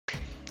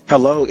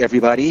Hello,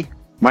 everybody.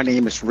 My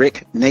name is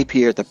Rick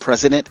Napier, the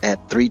president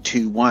at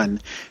 321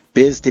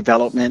 Biz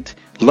Development,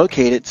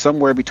 located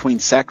somewhere between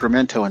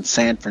Sacramento and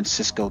San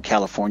Francisco,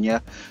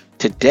 California.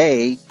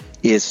 Today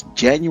is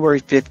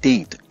January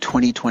 15th,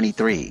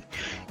 2023,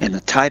 and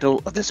the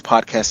title of this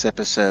podcast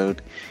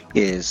episode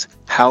is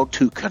How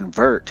to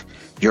Convert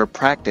Your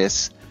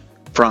Practice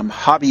from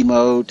Hobby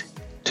Mode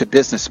to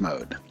Business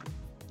Mode.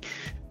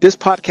 This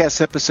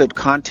podcast episode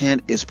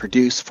content is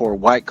produced for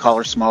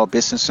white-collar small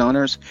business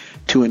owners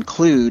to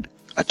include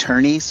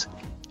attorneys,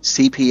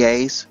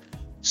 CPAs,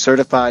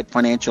 certified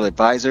financial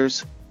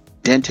advisors,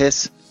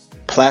 dentists,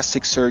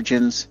 plastic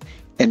surgeons,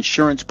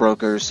 insurance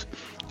brokers,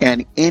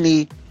 and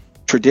any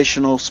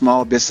traditional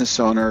small business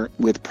owner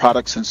with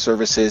products and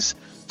services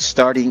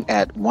starting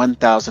at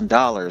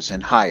 $1,000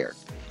 and higher.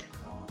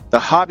 The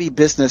hobby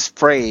business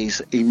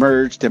phrase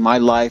emerged in my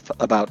life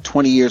about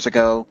 20 years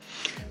ago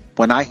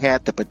when I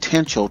had the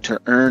potential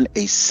to earn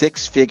a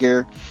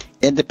six-figure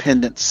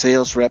independent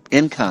sales rep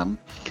income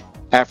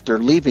after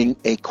leaving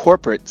a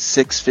corporate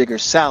six-figure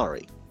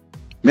salary.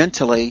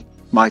 Mentally,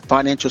 my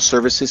financial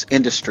services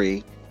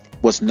industry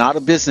was not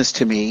a business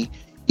to me,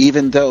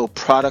 even though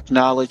product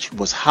knowledge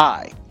was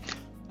high.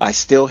 I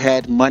still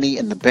had money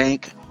in the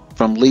bank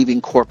from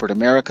leaving corporate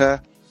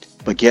America,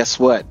 but guess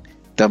what?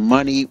 The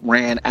money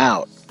ran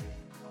out.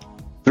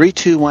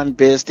 321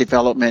 Biz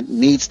Development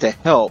needs the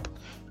help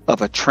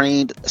of a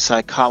trained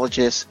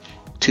psychologist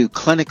to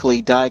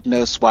clinically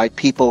diagnose why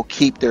people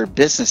keep their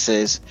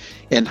businesses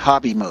in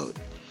hobby mode.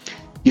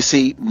 You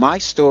see, my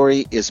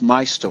story is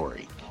my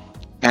story,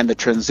 and the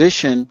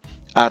transition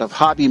out of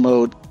hobby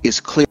mode is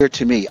clear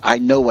to me. I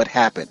know what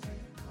happened.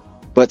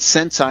 But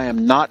since I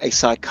am not a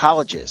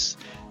psychologist,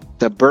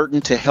 the burden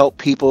to help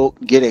people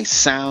get a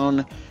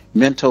sound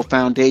mental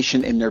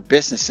foundation in their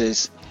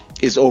businesses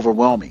is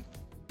overwhelming.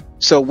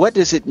 So what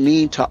does it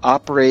mean to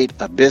operate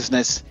a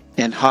business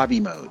in hobby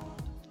mode?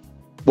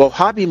 Well,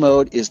 hobby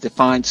mode is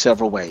defined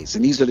several ways,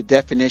 and these are the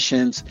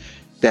definitions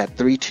that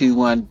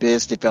 321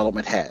 Biz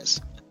Development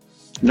has.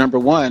 Number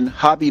one,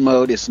 hobby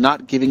mode is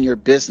not giving your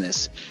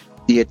business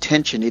the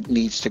attention it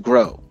needs to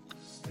grow.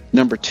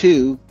 Number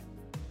two,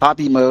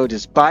 hobby mode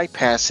is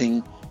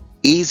bypassing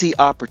easy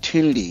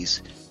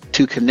opportunities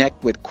to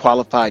connect with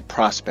qualified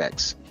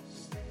prospects.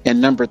 And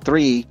number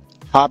three,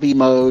 hobby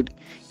mode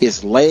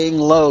is laying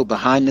low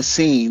behind the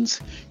scenes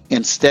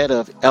instead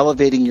of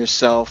elevating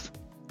yourself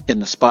in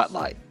the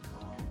spotlight.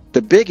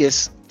 The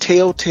biggest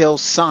telltale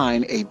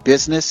sign a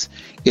business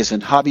is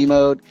in hobby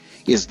mode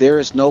is there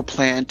is no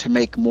plan to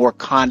make more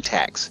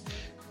contacts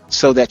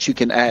so that you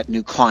can add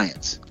new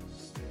clients.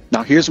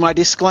 Now, here's my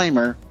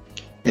disclaimer,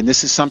 and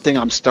this is something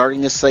I'm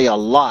starting to say a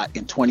lot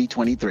in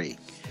 2023.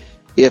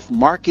 If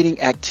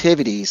marketing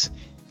activities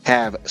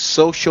have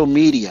social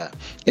media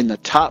in the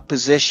top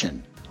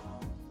position,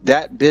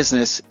 that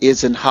business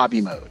is in hobby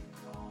mode.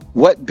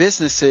 What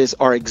businesses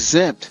are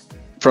exempt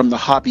from the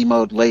hobby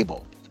mode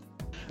label?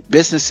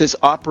 Businesses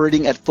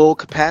operating at full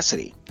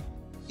capacity.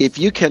 If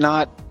you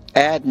cannot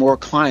add more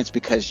clients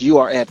because you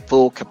are at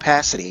full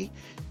capacity,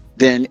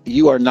 then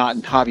you are not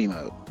in hobby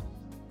mode.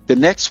 The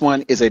next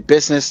one is a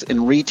business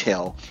in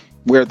retail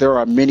where there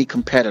are many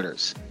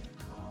competitors.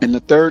 And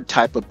the third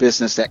type of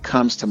business that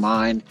comes to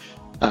mind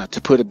to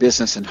put a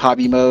business in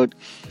hobby mode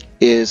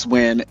is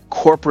when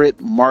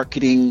corporate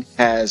marketing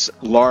has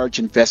large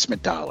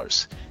investment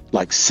dollars,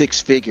 like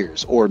six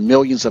figures or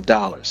millions of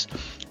dollars.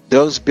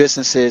 Those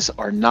businesses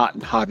are not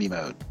in hobby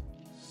mode.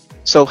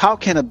 So how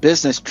can a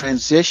business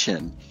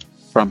transition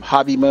from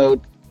hobby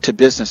mode to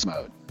business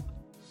mode?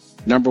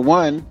 Number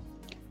one,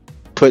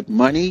 put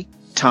money,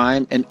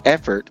 time, and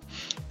effort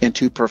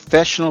into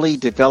professionally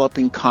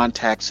developing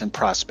contacts and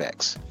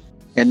prospects.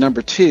 And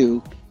number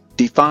two,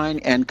 define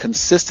and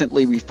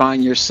consistently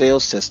refine your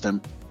sales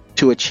system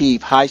to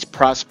achieve high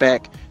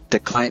prospect to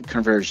client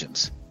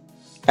conversions.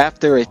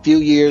 After a few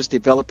years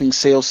developing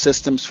sales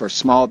systems for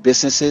small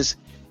businesses,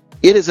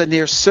 it is a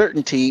near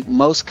certainty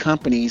most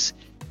companies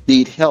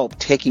need help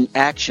taking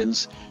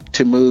actions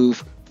to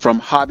move from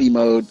hobby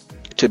mode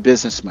to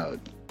business mode.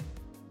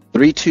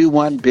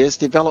 321 Biz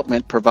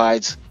Development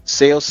provides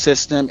sales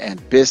system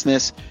and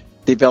business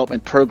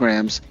development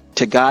programs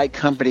to guide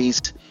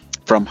companies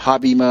from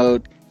hobby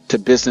mode to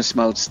business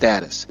mode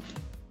status.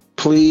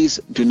 Please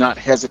do not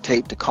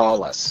hesitate to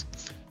call us.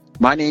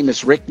 My name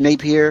is Rick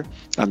Napier.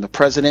 I'm the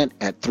president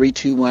at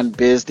 321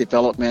 Biz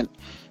Development.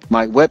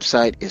 My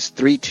website is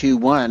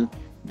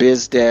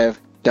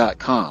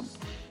 321bizdev.com.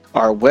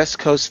 Our West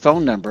Coast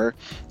phone number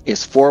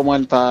is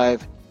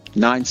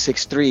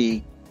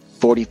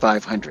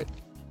 415-963-4500.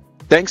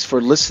 Thanks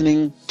for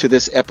listening to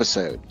this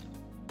episode.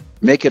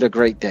 Make it a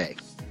great day.